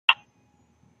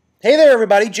Hey there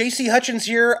everybody, JC Hutchins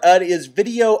here. It is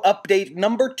video update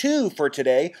number 2 for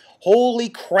today. Holy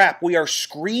crap, we are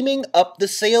screaming up the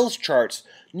sales charts.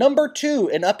 Number 2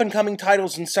 in up-and-coming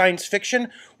titles in science fiction.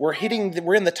 We're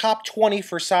in the top 20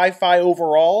 for sci-fi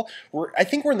overall. I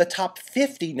think we're in the top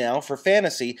 50 now for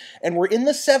fantasy, and we're in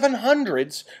the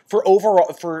 700s for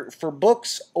overall for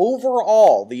books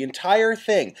overall, the entire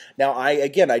thing. Now, I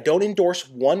don't endorse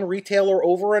one retailer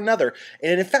over another,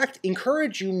 and in fact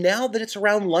encourage you, now that it's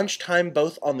around lunchtime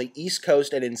both on the East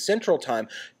Coast and in Central Time,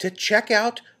 to check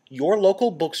out your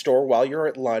local bookstore while you're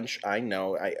at lunch. I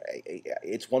know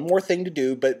it's one more thing to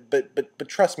do, but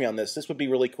trust me on this. This would be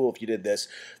really cool if you did this.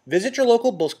 Visit your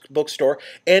local bookstore,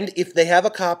 and if they have a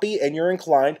copy and you're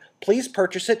inclined, please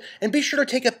purchase it, and be sure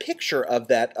to take a picture of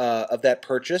that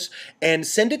purchase and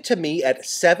send it to me at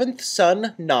 7th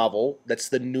Son Novel. That's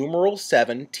the numeral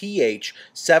 7 th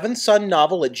 7th Son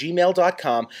Novel at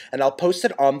gmail.com, and I'll post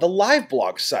it on the live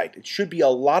blog site. It should be a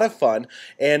lot of fun,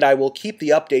 and I will keep the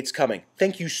updates coming.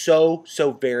 Thank you so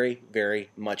very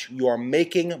much. You are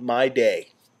making my day.